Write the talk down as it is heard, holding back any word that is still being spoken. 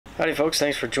Howdy folks,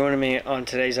 thanks for joining me on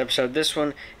today's episode. This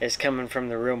one is coming from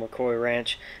the real McCoy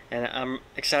Ranch, and I'm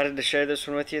excited to share this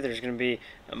one with you. There's going to be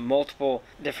multiple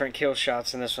different kill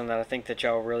shots in this one that I think that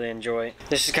y'all really enjoy.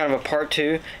 This is kind of a part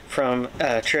 2 from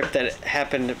a trip that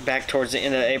happened back towards the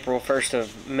end of April, 1st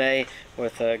of May,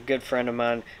 with a good friend of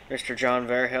mine, Mr. John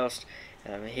Verhelst.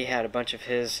 He had a bunch of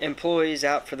his employees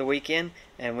out for the weekend,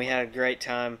 and we had a great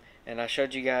time, and I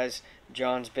showed you guys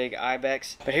John's big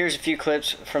ibex. But here's a few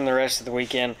clips from the rest of the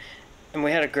weekend, and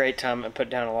we had a great time and put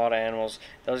down a lot of animals.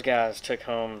 Those guys took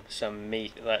home some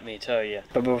meat, let me tell you.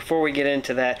 But before we get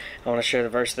into that, I want to share the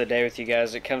verse of the day with you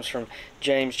guys. It comes from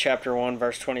James chapter 1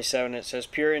 verse 27. It says,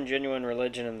 "Pure and genuine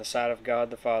religion in the sight of God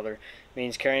the Father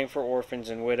means caring for orphans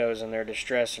and widows in their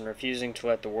distress and refusing to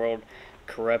let the world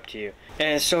corrupt you."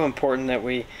 And it's so important that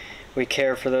we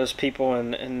care for those people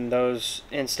in those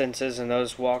instances and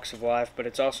those walks of life, but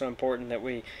it's also important that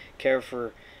we care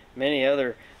for many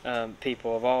other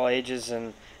people of all ages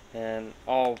and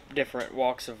all different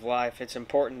walks of life. It's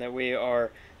important that we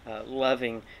are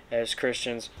loving as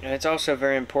Christians, and it's also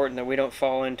very important that we don't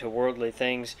fall into worldly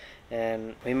things,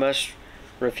 and we must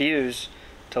refuse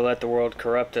to let the world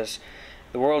corrupt us.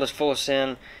 The world is full of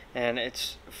sin, and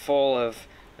it's full of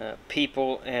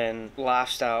people and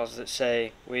lifestyles that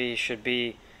say we should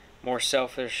be more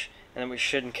selfish and that we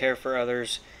shouldn't care for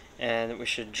others and that we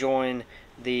should join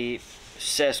the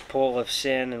cesspool of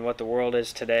sin and what the world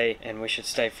is today, and we should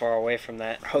stay far away from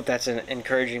that. I hope that's an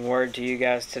encouraging word to you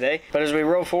guys today. But as we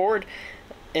roll forward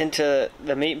into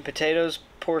the meat and potatoes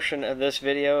portion of this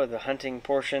video, the hunting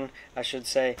portion I should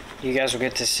say, you guys will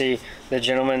get to see the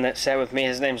gentleman that sat with me.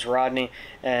 His name's Rodney,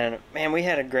 and man, we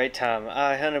had a great time.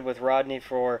 I hunted with Rodney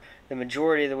for the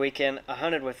majority of the weekend. I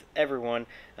hunted with everyone,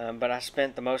 but I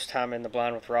spent the most time in the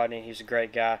blind with Rodney. He's a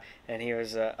great guy, and he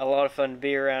was a lot of fun to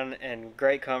be around and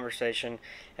great conversation.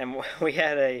 And we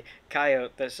had a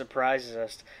coyote that surprises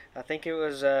us. I think it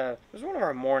was one of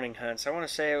our morning hunts. I want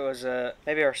to say it was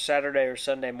maybe our Saturday or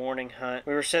Sunday morning hunt.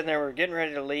 We were sitting there, we were getting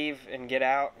ready to leave and get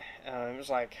out. It was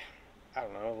like, I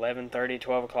don't know, 11:30,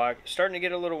 12 o'clock. Starting to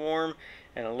get a little warm,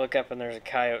 and I look up and there's a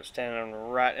coyote standing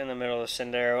right in the middle of the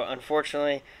sendero.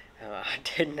 Unfortunately, I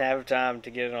didn't have time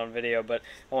to get it on video, but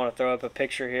I want to throw up a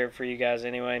picture here for you guys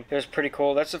anyway. It was pretty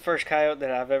cool. That's the first coyote that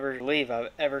I've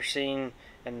ever seen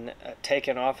and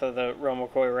taken off of the real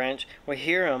McCoy Ranch. We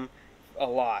hear them a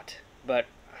lot, but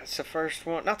it's the first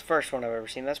one, not the first one I've ever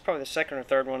seen. That's probably the second or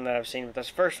third one that I've seen, but that's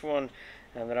the first one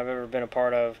that I've ever been a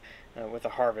part of with a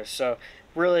harvest. So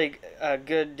really a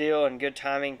good deal and good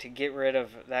timing to get rid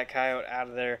of that coyote out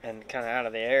of there and kind of out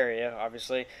of the area,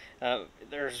 obviously.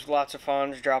 There's lots of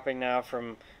fawns dropping now,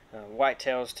 from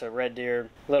whitetails to red deer,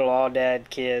 little Aoudad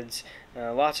kids.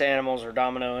 Lots of animals are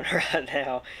dominoing right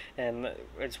now, and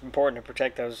it's important to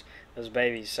protect those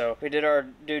babies. So we did our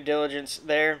due diligence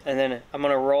there, and then I'm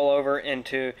going to roll over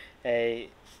into a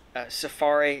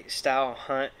safari style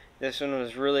hunt. This one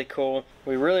was really cool.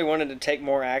 We really wanted to take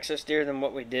more access deer than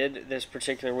what we did this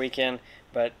particular weekend,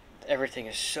 but everything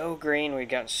is so green. We'd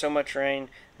gotten so much rain.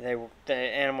 The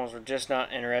animals were just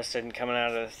not interested in coming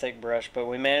out of the thick brush, but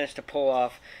we managed to pull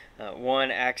off one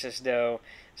axis doe,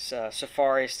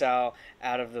 safari style,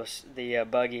 out of the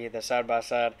buggy, the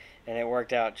side-by-side, and it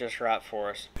worked out just right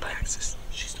for us. Axis,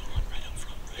 she's the one right up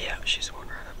front, right? Yeah, she's the one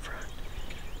right up front.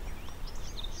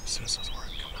 As soon as those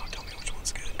words come out, tell me which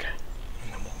one's good. Okay.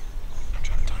 And then we'll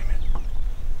try to time it.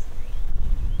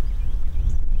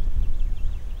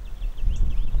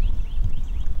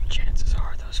 Chances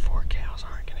are those 4 cows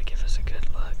aren't going to give us a good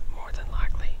look, more than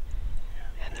likely.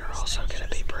 Yeah, and they're also going to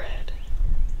be bred.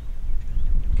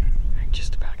 Okay. I can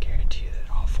just about guarantee you that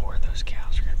all 4 of those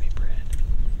cows are going to be bred.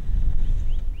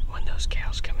 When those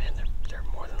cows come in, they're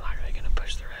more than likely going to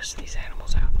push the rest of these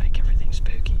animals out and make everything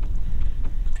spooky.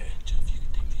 Okay, Jeff, you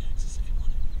can take the axis if you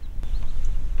want it.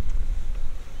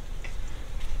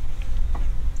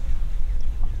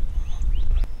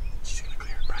 She's going to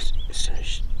clear it, right? As soon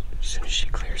as she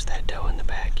clears that doe in the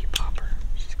back, you pop her.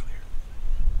 She's clear.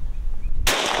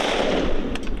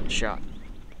 Shot.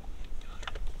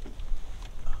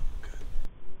 Oh, good.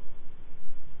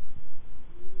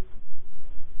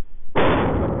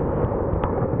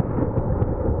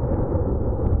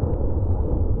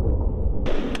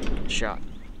 Shot.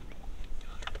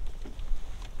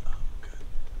 Oh, good.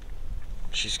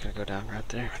 She's gonna go down right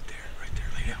there. Right there.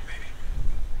 Lay down, baby.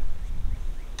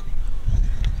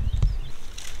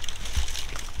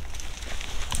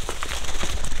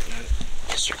 Got it?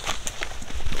 Yes, sir.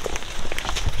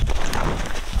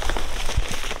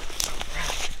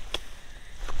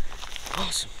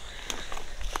 Awesome.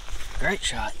 Great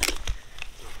shot.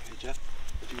 Hey, Jeff,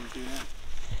 what do you want to do now?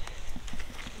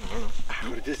 I don't know.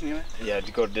 Go to Disneyland? Yeah, did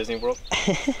you go to Disney World?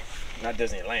 Not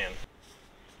Disneyland.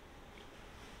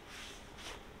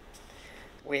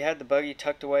 We had the buggy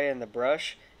tucked away in the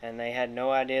brush, and they had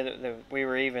no idea that we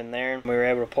were even there. We were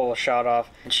able to pull a shot off,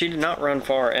 and she did not run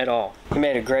far at all. He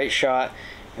made a great shot.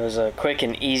 It was a quick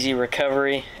and easy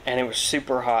recovery, and it was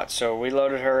super hot, so we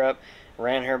loaded her up,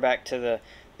 ran her back to the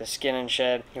skinning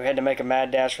shed. We had to make a mad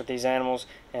dash with these animals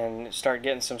and start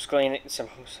getting some cleaning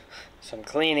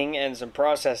and some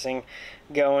processing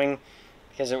going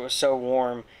because it was so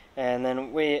warm. And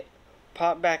then we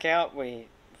popped back out. We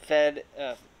fed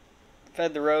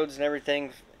the roads and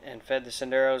everything, and fed the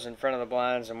senderos in front of the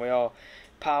blinds, and we all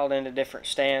piled into different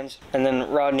stands. And then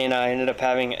Rodney and I ended up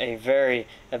having a very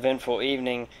eventful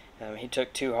evening. He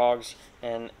took 2 hogs,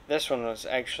 and this one was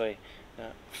actually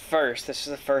this is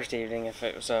the first evening. If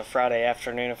it was a Friday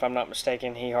afternoon, if I'm not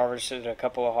mistaken, he harvested a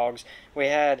couple of hogs. We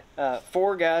had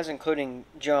 4 guys, including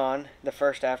John, the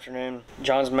first afternoon.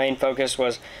 John's main focus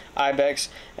was ibex,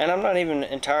 and I'm not even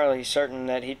entirely certain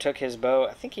that he took his bow.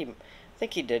 I think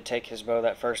he did take his bow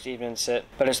that first evening sit.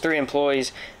 But his 3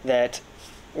 employees that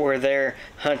were there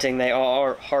hunting, they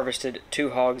all harvested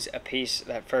 2 hogs apiece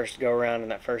that first go around in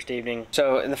that first evening.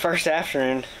 So in the first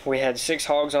afternoon, we had 6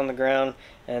 hogs on the ground,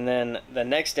 and then the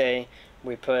next day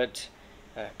we put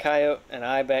a coyote, an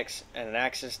ibex, and an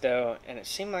axis doe, and it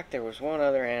seemed like there was one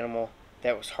other animal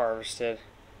that was harvested.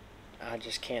 I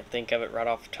just can't think of it right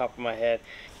off the top of my head.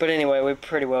 But anyway, we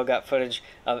pretty well got footage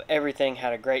of everything,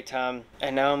 had a great time,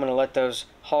 and now I'm going to let those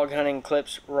hog hunting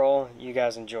clips roll. You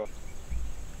guys enjoy.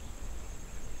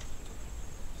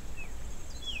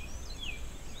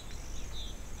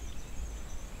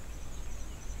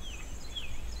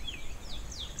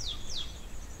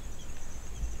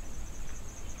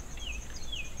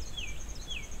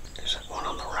 There's one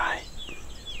on the right.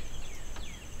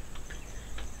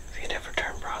 If you'd ever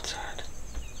turn broadside.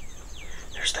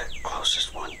 There's that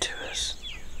closest one to us,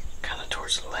 kind of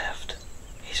towards the left.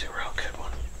 He's a real good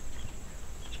one.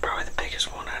 He's probably the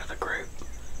biggest one out of the group.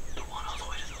 The one all the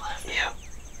way to the left? Yep.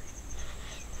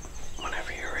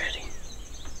 Whenever you're ready.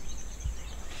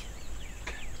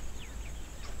 Okay.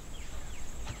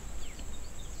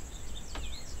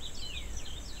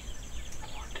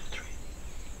 1, 2, 3.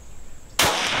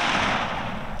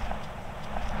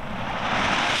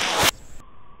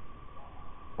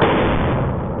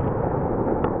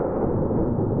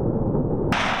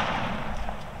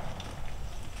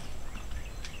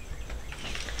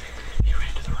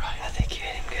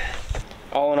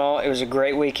 All in all, it was a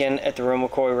great weekend at the real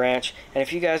McCoy Ranch, and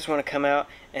if you guys want to come out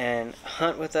and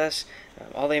hunt with us,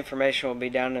 all the information will be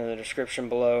down in the description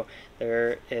below.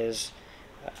 There is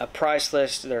a price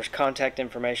list, there's contact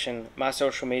information, my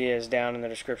social media is down in the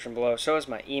description below, so is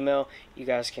my email. You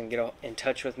guys can get in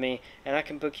touch with me, and I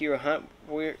can book you a hunt.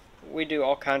 We do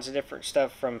all kinds of different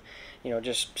stuff, from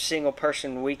just single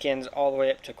person weekends all the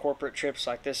way up to corporate trips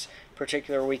like this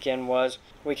particular weekend was.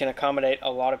 We can accommodate a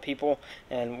lot of people,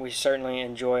 and we certainly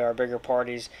enjoy our bigger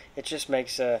parties. It just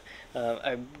makes a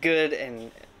good and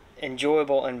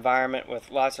enjoyable environment with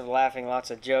lots of laughing,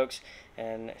 lots of jokes,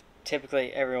 and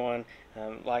typically everyone,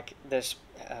 like this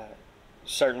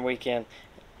certain weekend,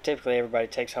 typically everybody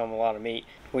takes home a lot of meat.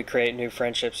 We create new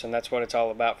friendships, and that's what it's all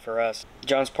about for us.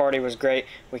 John's party was great.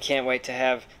 We can't wait to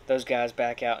have those guys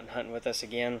back out and hunting with us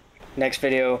again. Next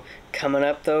video coming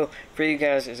up, though, for you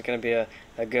guys is going to be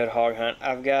a good hog hunt.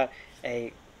 I've got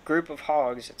a group of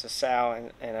hogs. It's a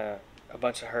sow and a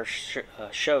bunch of her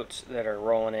shoats that are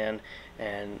rolling in,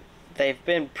 and they've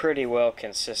been pretty well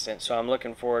consistent, so I'm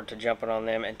looking forward to jumping on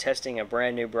them and testing a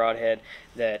brand new broadhead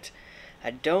that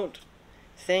I don't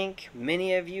think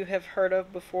many of you have heard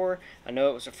of before. I know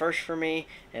it was a first for me,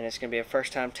 and it's going to be a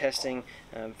first time testing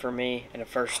for me, and a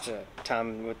first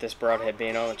time with this broadhead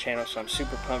being on the channel, so I'm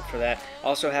super pumped for that.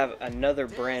 Also have another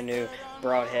brand new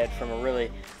broadhead from a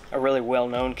really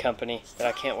well-known company that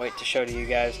I can't wait to show to you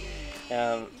guys.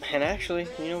 And actually,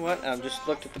 you know what, I just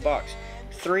looked at the box.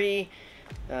 3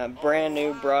 brand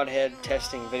new broadhead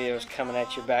testing videos coming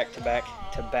at you back to back.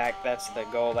 That's the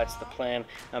goal, that's the plan.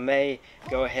 I may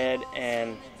go ahead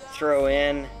and throw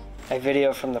in a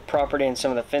video from the property and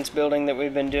some of the fence building that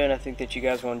we've been doing. I think that you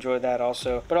guys will enjoy that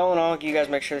also. But all in all, you guys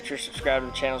make sure that you're subscribed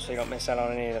to the channel so you don't miss out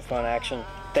on any of the fun action.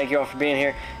 Thank you all for being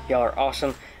here. Y'all are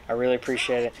awesome. I really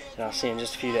appreciate it, and I'll see you in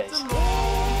just a few days.